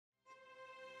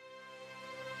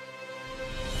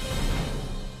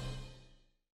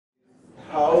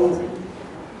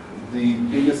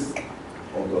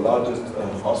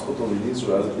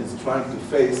Israel is trying to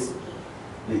face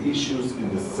the issues in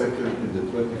the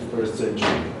 21st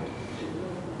century.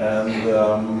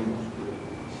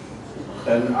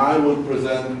 And I will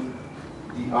present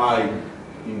the eye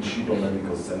in Sheba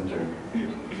Medical Center.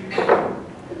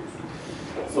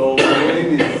 So my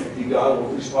name is Ygal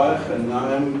Rostenstreich, and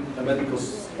I am a medical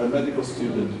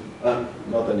student,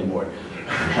 not anymore,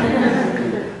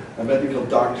 a medical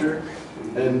doctor.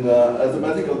 And as a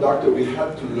medical doctor, we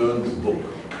have to learn the book.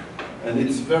 And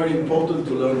it's very important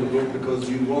to learn the book because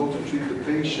you want to treat the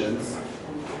patients.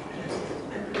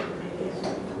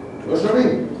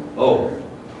 Oh.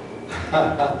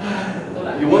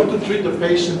 You want to treat the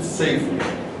patients safely.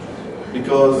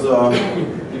 Because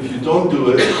if you don't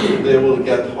do it, they will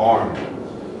get harmed.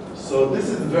 So this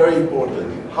is very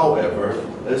important. However,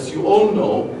 as you all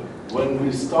know, when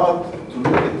we start to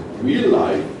look at real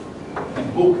life, the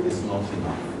book is not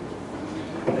enough.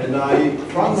 And I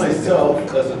found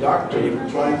myself as a doctor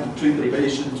trying to treat the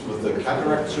patients with the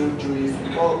cataract surgeries.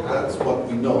 Well, that's what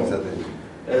we know.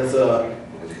 As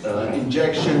an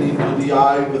injection into the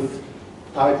eye with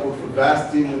type of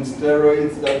Avastin and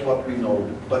steroids, that's what we know.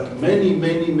 But many,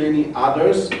 many, many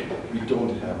others, we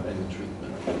don't have any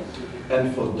treatment.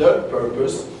 And for that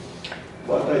purpose,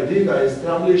 what I did, I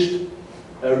established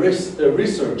a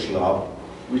research lab,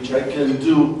 which I can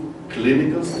do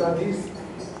clinical studies,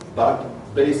 but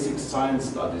basic science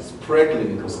studies,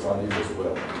 preclinical studies as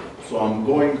well. So I'm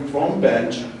going from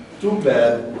bench to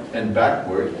bed and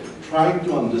backward, trying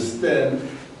to understand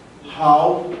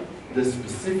how the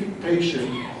specific patient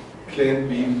can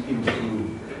be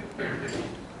improved.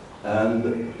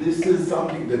 And this is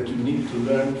something that you need to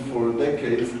learn for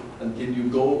decades until you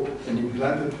go and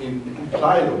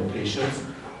imply it on patients,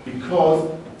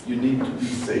 because you need to be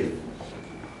safe.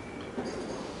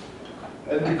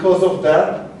 And because of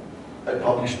that, I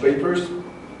published papers,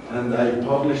 and I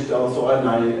published also, and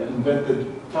I invented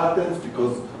patents,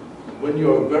 because when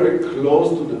you're very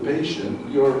close to the patient,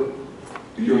 your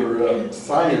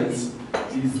science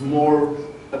is more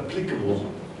applicable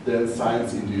than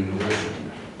science in the university.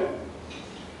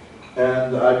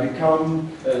 And I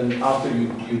become, and after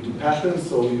you do patents,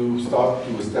 so you start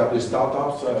to establish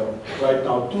startups. Right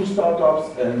now 2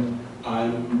 startups, and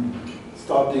I'm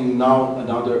starting now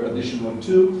another additional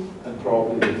 2, and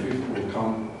probably the 5th will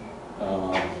come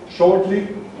shortly.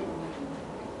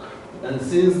 And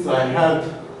since I had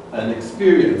an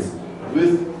experience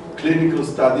with clinical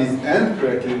studies and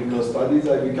preclinical studies,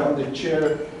 I became the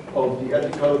chair of the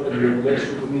Ethical and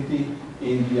Regulation Committee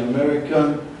in the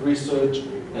American Research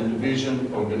and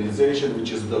Vision Organization,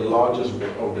 which is the largest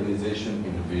organization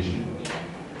in vision.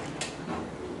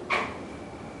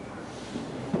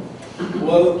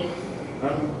 Well,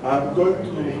 I'm going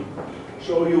to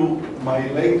show you my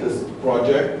latest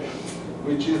project,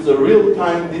 which is a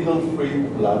real-time needle-free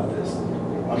blood test.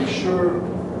 I'm sure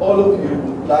all of you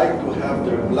would like to have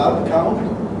their blood count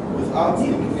without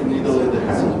sticking a needle in the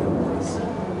hand.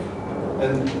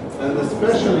 And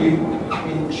especially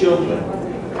in children,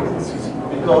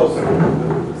 because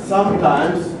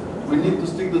sometimes we need to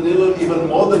stick the needle even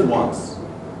more than once,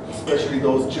 especially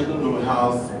those children who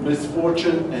have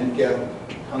misfortune and get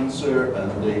cancer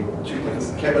and they treat it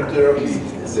with chemotherapy,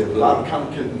 their blood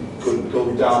count could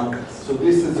go down. So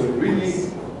this is a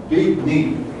really big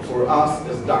need for us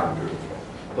as doctors.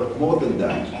 But more than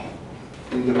that,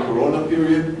 in the corona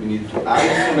period, we need to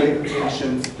isolate the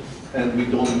patients, and we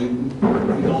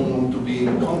don't want to be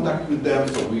in contact with them,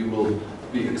 so we will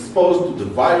be exposed to the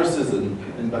viruses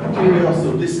and bacteria.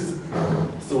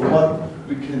 So what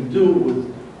we can do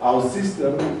with our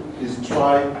system is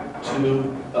try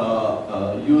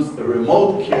to use a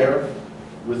remote care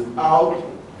without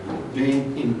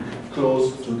being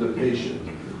close to the patient.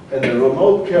 And the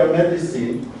remote care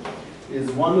medicine is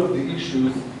one of the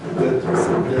issues that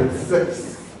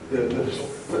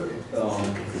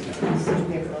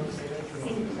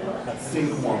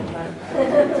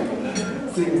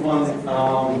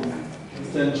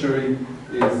century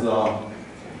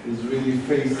is really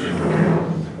facing.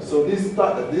 So this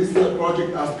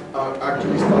project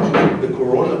actually started in the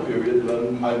corona period,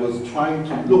 when I was trying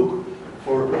to look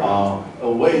for a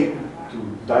way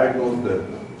to diagnose the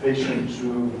patient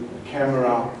through a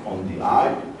camera on the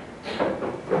eye.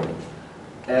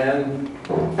 And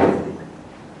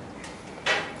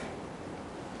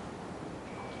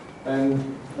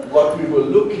what we were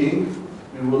looking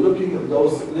at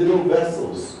those little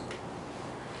vessels.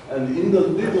 And in the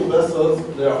little vessels,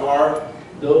 there are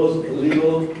those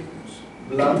little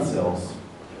blood cells,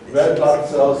 red blood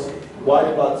cells,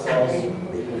 white blood cells.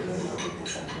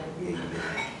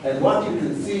 And what you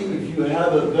can see, if you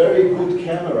have a very good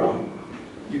camera,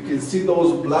 you can see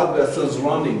those blood vessels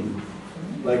running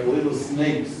like little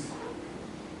snakes.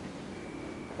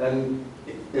 And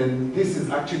this is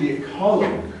actually a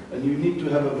column, and you need to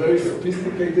have a very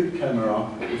sophisticated camera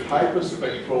with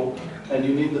hyperspectral, and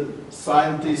you need a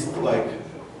scientist like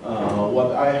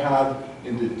what I had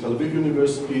in the Tel Aviv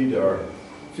University. There are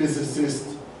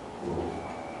physicists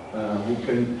who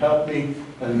can help me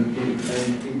and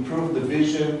improve the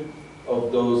vision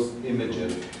of those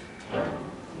images.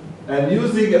 And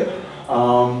using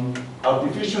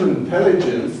artificial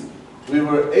intelligence, we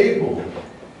were able,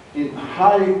 in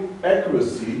high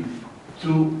accuracy,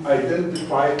 to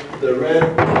identify the red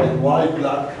and white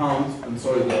blood counts. I'm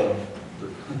sorry,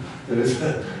 there is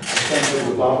a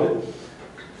sentence about it.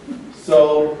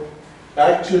 So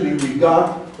actually we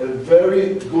got a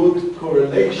very good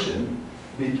correlation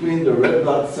between the red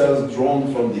blood cells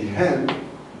drawn from the hand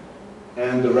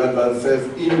and the red blood cells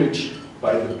imaged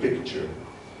by the picture.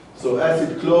 So as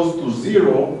it close to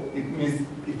 0, it means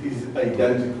it is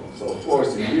identical. So of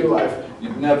course in real life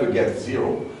you'd never get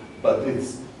 0, but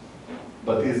it's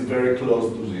very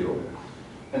close to 0.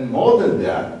 And more than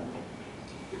that,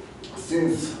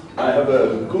 since I have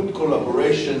a good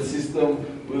collaboration system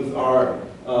with our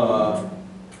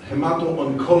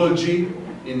hemato-oncology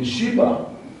in Sheba,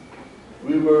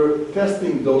 we were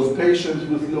testing those patients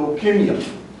with leukemia,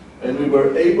 and we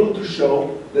were able to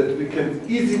show that we can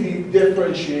easily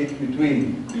differentiate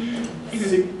between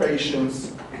sick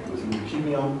patients with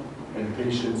leukemia and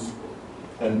patients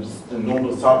and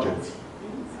normal subjects.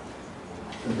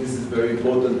 And this is very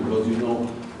important because, you know,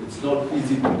 it's not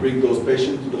easy to bring those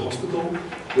patients to the hospital.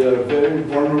 They are very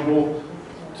vulnerable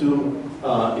to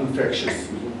infection.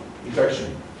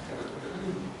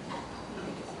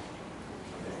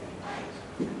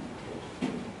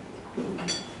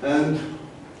 And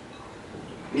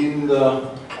in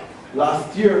the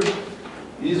last year,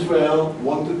 Israel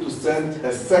wanted to send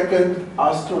a second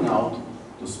astronaut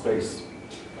to space.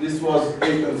 This was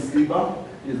Eitan Sliba.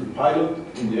 He's a pilot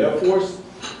in the Air Force.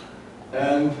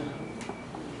 And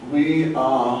we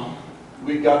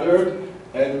gathered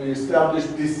and we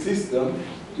established this system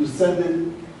to send it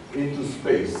into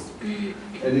space.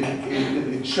 And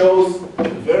it shows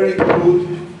very good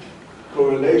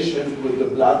correlation with the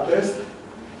blood test.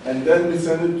 And then we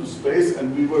sent it to space,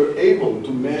 and we were able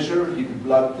to measure his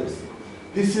blood test.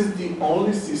 This is the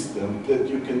only system that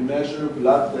you can measure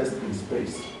blood test in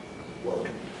space. Wow.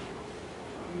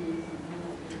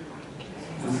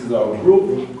 This is our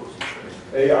group,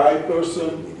 AI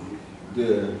person,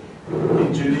 the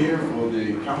engineer for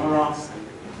the camera,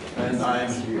 and I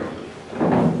am here.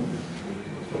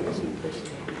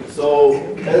 So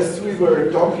as we were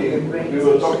talking.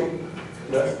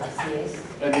 Yes?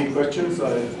 Any questions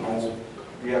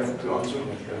we have to answer?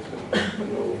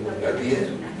 At the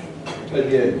end. At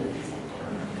the end.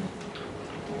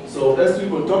 So as we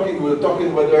were talking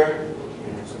whether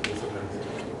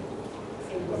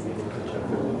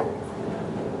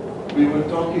we were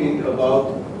talking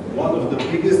about one of the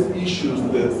biggest issues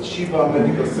that Sheba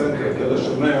Medical Center, Tel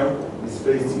Hashomer, is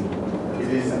facing. It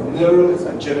is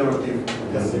neurodegenerative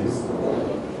disease.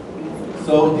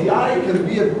 So the eye can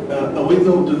be a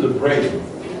window to the brain.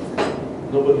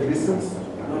 Nobody listens?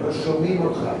 לא שומעים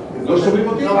אותך. לא שומעים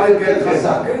אותי? לא, כן,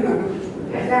 חזק.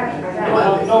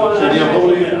 שאני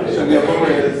אעבור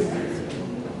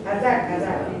חזק.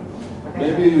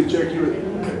 Maybe you check your...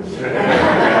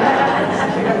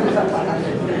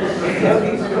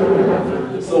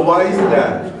 So why is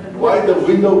that? Why the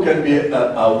window can be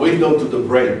a window to the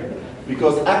brain?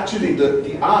 Because actually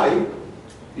the eye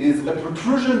is a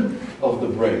protrusion of the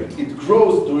brain. It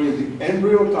grows during the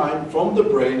embryo time from the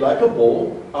brain like a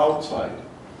ball outside.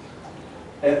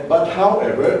 But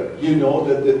however, you know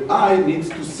that the eye needs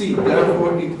to see,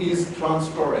 therefore it is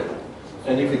transparent.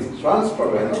 And if it's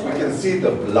transparent, we can see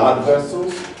the blood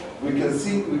vessels, we can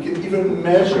even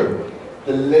measure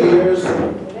the layers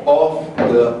of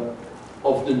the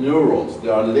neurons.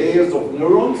 There are layers of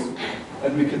neurons,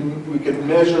 and we can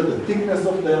measure the thickness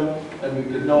of them, and we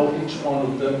can know each one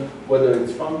of them, whether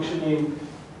it's functioning,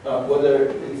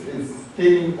 whether it's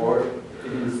thin or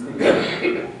it is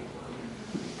thick.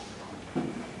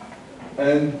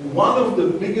 And one of the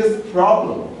biggest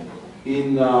problems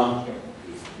in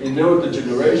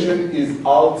neurodegeneration is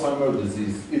Alzheimer's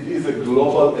disease. It is a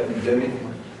global epidemic,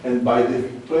 and by the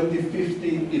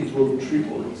 2050 it will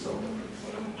triple itself.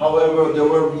 However, there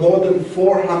were more than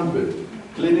 400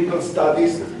 clinical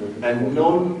studies, and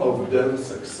none of them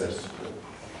successful.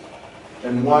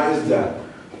 And why is that?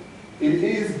 It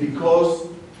is because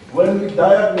when we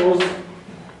diagnose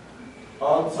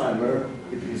Alzheimer,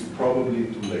 it is probably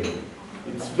too late.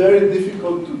 It's very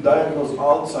difficult to diagnose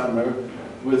Alzheimer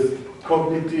with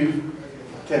cognitive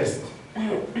test.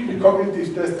 The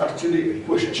cognitive test actually a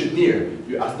questionnaire.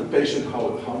 You ask the patient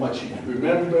how much he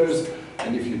remembers,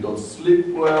 and if you don't sleep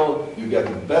well, you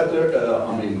get better,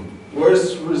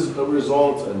 worse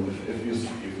results, and if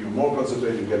you're more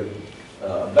concentrated, you get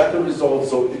better results.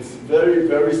 So it's very,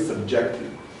 very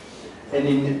subjective. And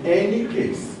in any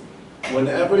case,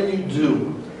 whenever you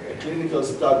do a clinical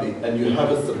study and you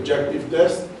have a subjective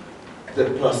test, the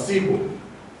placebo,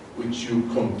 which you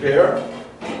compare,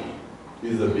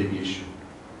 is a big issue.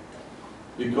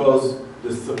 Because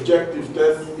the subjective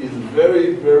test is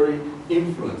very, very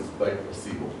influenced by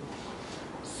placebo.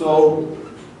 So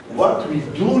what we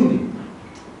do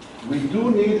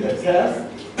need a test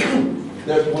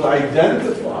that will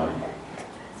identify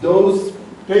those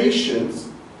patients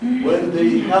when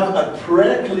they have a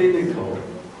preclinical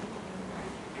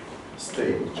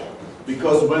stage.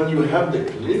 Because when you have the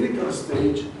clinical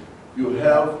stage,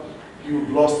 you've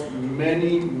lost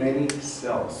many, many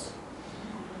cells.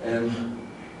 And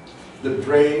the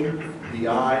brain, the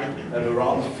eye, have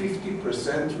around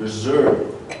 50%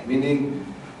 reserve, meaning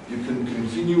you can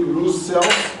continue to lose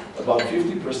cells, about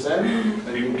 50%,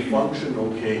 and you will function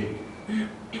okay.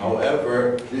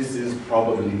 However, this is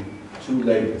probably too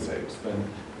late, as I explained.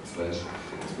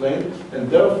 And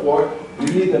therefore, we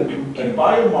need a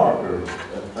biomarker,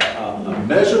 a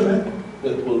measurement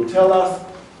that will tell us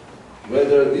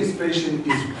whether this patient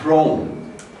is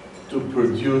prone to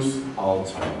produce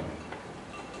Alzheimer's.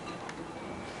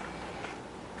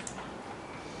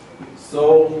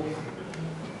 So,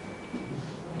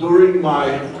 during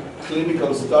my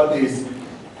clinical studies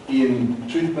in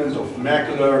treatment of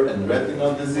macular and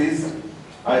retinal disease,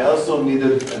 I also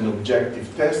needed an objective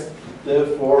test.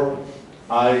 Therefore,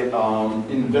 I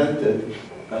invented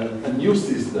a new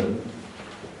system,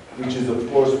 which is of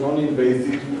course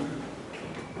non-invasive,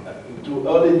 to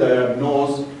early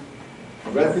diagnose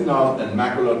retinal and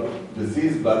macular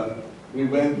disease, but we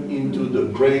went into the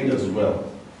brain as well.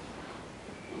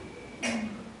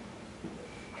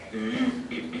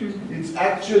 It's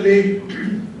actually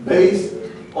based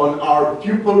on our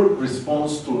pupil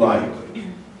response to light.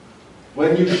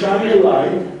 When you shine a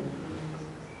light,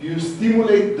 you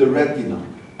stimulate the retina.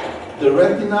 The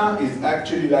retina is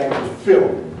actually like a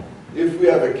film. If we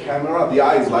have a camera, the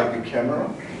eye is like a camera,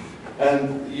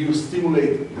 and you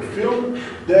stimulate the film,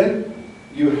 then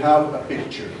you have a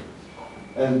picture.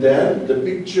 And then the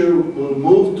picture will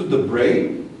move to the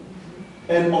brain,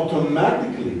 and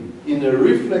automatically, in a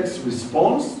reflex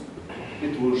response,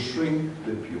 it will shrink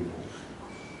the pupil.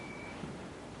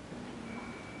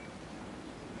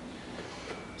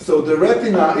 So the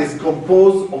retina is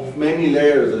composed of many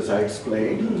layers, as I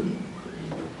explained.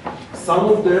 Some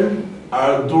of them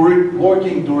are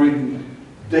working during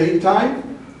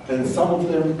daytime, and some of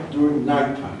them during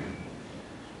nighttime.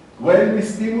 When we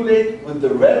stimulate with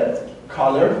the red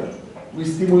color, we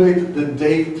stimulate the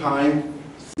daytime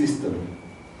system,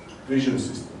 vision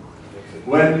system.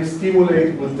 When we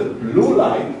stimulate with the blue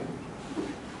light,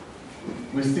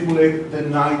 we stimulate the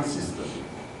night system.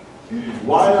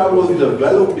 While I was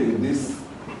developing this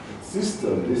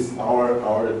system,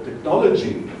 our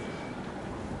technology,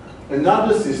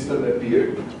 another system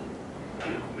appeared,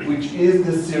 which is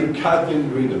the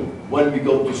circadian rhythm, when we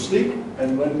go to sleep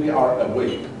and when we are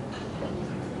awake.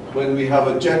 When we have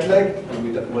a jet lag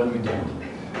and when we don't.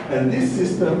 And this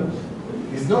system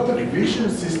is not a vision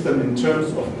system in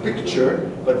terms of picture,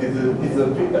 but and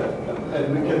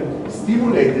we can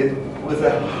stimulate it with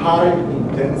a high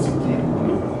intensity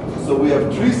blue. So we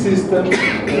have three systems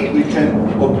that we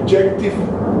can objectively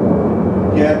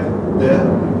get the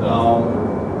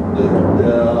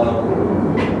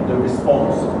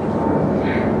response.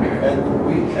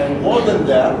 And more than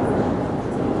that,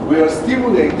 we are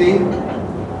stimulating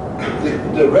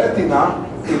the retina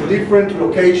in different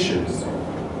locations.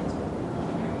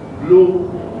 Blue,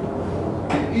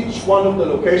 in each one of the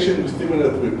locations we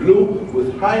stimulate with blue,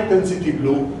 with high intensity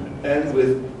blue, and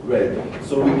with red.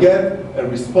 So we get a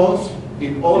response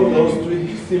in all those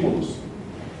three stimulus.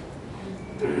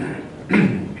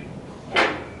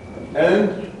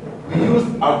 And we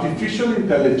use artificial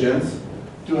intelligence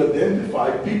to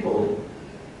identify people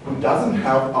who doesn't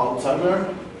have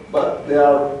Alzheimer's, but they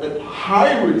are at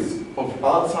high risk of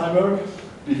Alzheimer's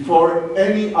before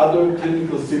any other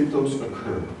clinical symptoms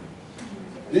occur.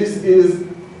 This is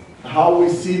how we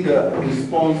see the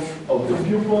response of the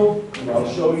pupil, and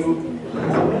I'll show you in a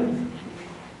moment.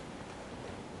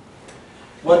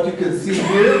 What you can see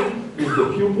here is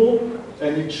the pupil,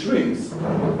 and it shrinks.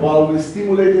 While we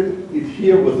stimulated it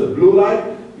here with the blue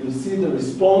light, you'll see the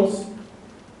response,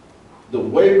 the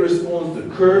wave response, the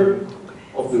curve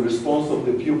of the response of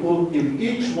the pupil in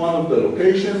each one of the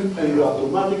locations, and you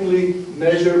automatically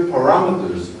measure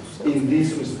parameters in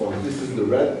this response. This is the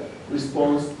red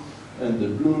response and the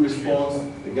blue response.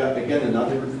 Again,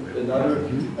 another,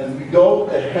 and we go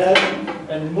ahead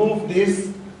and move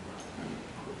this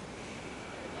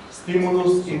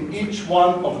stimulus in each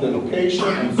one of the locations.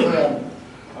 I'm sorry,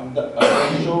 I'm going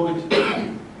to show it.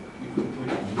 You could put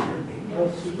it here.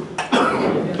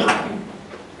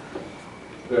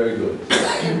 Very good.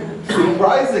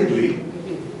 Surprisingly,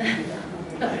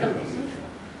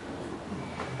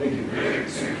 thank you.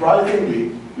 Surprisingly,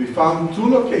 we found two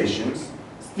locations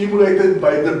stimulated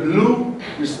by the blue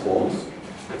response,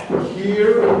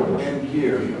 here and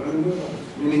here,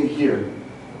 meaning here.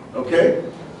 Okay?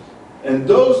 And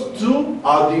those two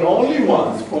are the only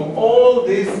ones from all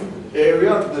this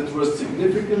area that were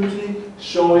significantly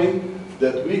showing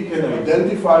that we can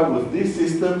identify with this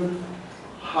system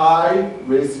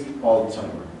high-risk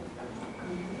Alzheimer.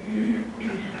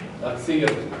 That's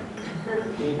Síguenos.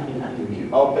 Thank you.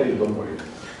 I'll pay you, don't worry.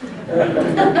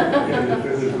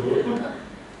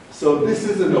 So this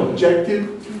is an objective,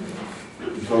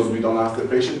 because we don't ask the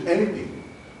patient anything.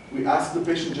 We ask the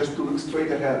patient just to look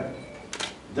straight ahead.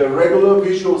 The regular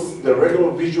visual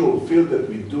field that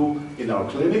we do in our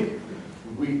clinic,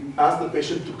 we ask the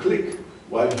patient to click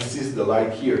while he sees the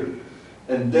light here.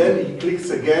 And then he clicks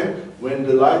again when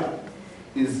the light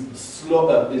is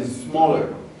smaller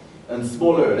and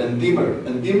smaller and dimmer,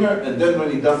 and then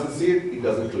when he doesn't see it, he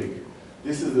doesn't click.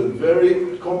 This is a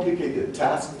very complicated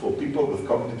task for people with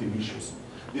cognitive issues.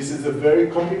 This is a very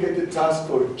complicated task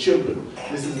for children.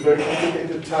 This is a very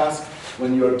complicated task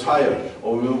when you're tired,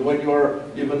 or when you're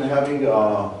even having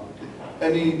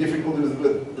any difficulties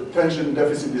with attention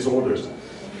deficit disorders.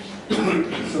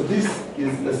 So this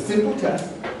is a simple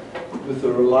test with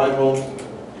a reliable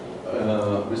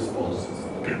responses.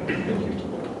 Thank you.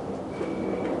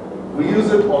 We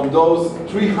use it on those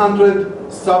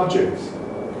 300 subjects,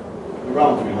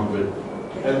 around 300,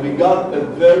 and we got a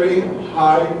very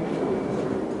high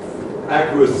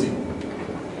accuracy.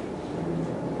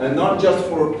 And not just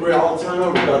for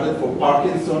pre-Alzheimer, we got it for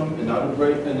Parkinson,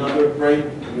 another brain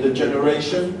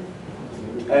degeneration.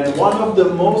 And one of the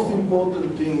most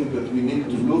important things that we need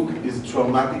to look is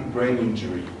traumatic brain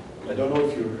injury. I don't know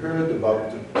if you heard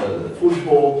about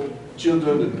football,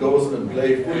 children that goes and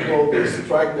play football, they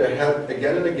strike their head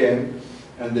again and again,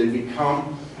 and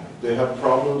they have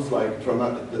problems like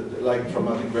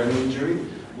traumatic brain injury.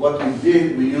 What we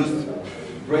did, we used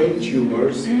brain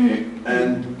tumors,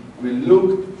 and we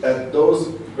looked at those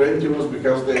brain tumors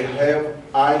because they have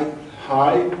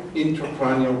high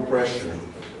intracranial pressure.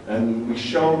 And we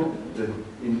showed that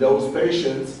in those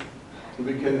patients,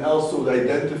 we can also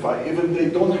identify, even they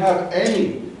don't have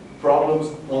any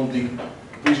problems on the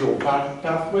visual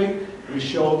pathway, we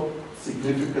showed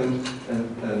significant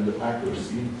and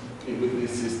accuracy with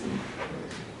this system.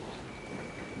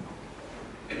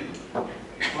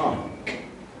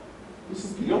 This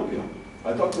is myopia.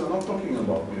 I thought we were not talking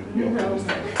about myopia. No.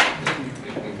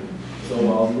 So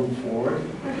I'll move forward.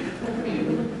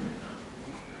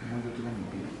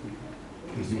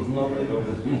 This was not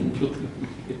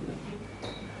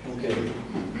okay.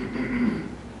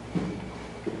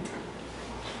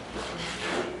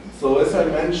 So as I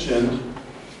mentioned,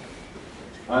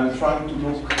 I'm trying to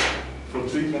look for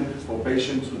treatment for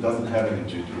patients who doesn't have any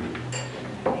treatment.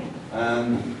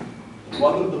 And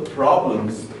one of the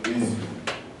problems is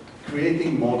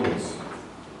creating models.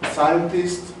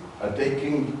 Scientists are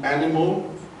taking animal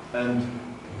and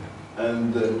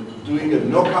doing a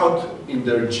knockout in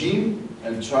their gene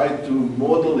and try to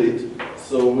model it,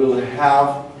 so we'll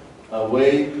have a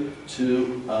way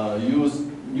to use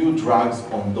new drugs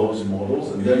on those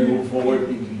models and then move forward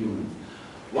into humans.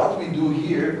 What we do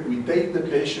here, we take the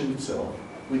patient itself.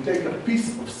 We take a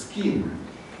piece of skin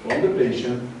from the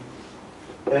patient,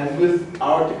 and with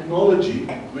our technology,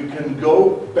 we can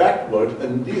go backward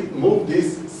and move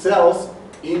these cells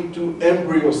into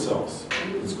embryo cells.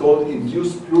 It's called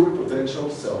induced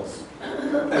pluripotential cells.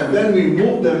 And then we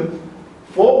move them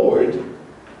forward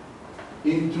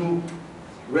into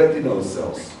retinal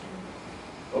cells.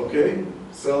 Okay?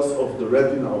 Cells of the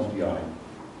retina of the eye.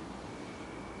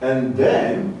 And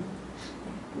then,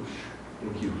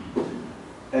 thank you.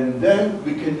 And then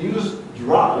we can use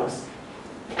drugs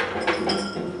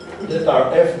that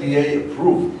are FDA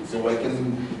approved. So I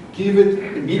can give it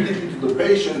immediately to the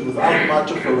patient without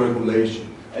much of a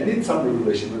regulation. I need some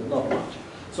regulation, but not much.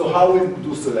 So how we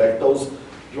do select those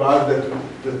drugs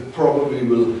that probably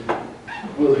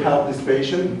will help this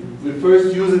patient? We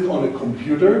first use it on a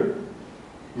computer.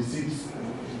 You see,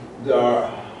 there are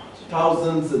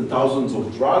thousands and thousands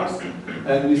of drugs,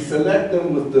 and we select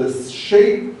them with the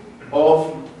shape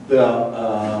of the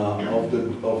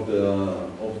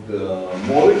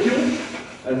molecule,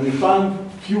 and we find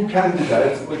few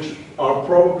candidates which are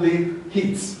probably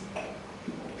hits.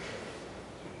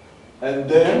 And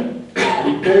then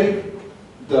we take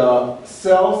the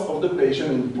cells of the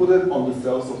patient and put it on the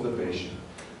cells of the patient.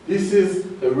 This is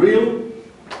a real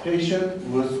patient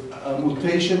with a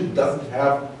mutation, doesn't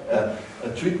have a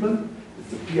treatment.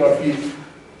 It's a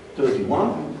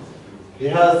PRP31. He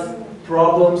has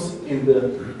problems in the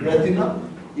retina.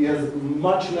 He has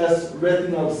much less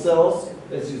retinal cells,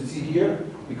 as you see here,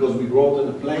 because we wrote on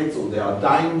the plate, so they are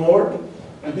dying more.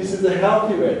 And this is a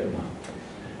healthy retina.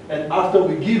 And after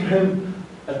we give him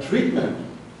a treatment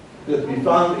that we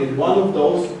found in one of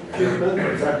those treatments,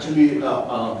 it's actually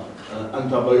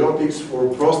antibiotics for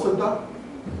prostata.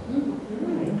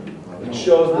 It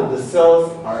shows that the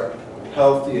cells are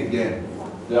healthy again.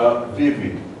 They are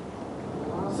vivid.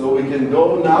 So we can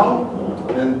go now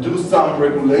and do some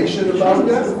regulation about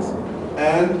that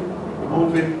and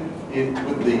move it in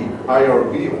with the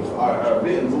IRB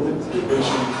and move it to the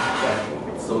patient back.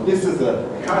 So this is a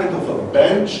kind of a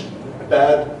bad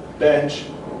bench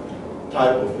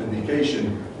type of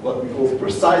medication, what we call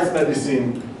precise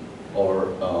medicine or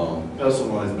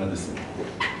personalized medicine.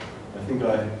 I think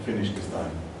I finished this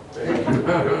time.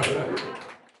 Thank you.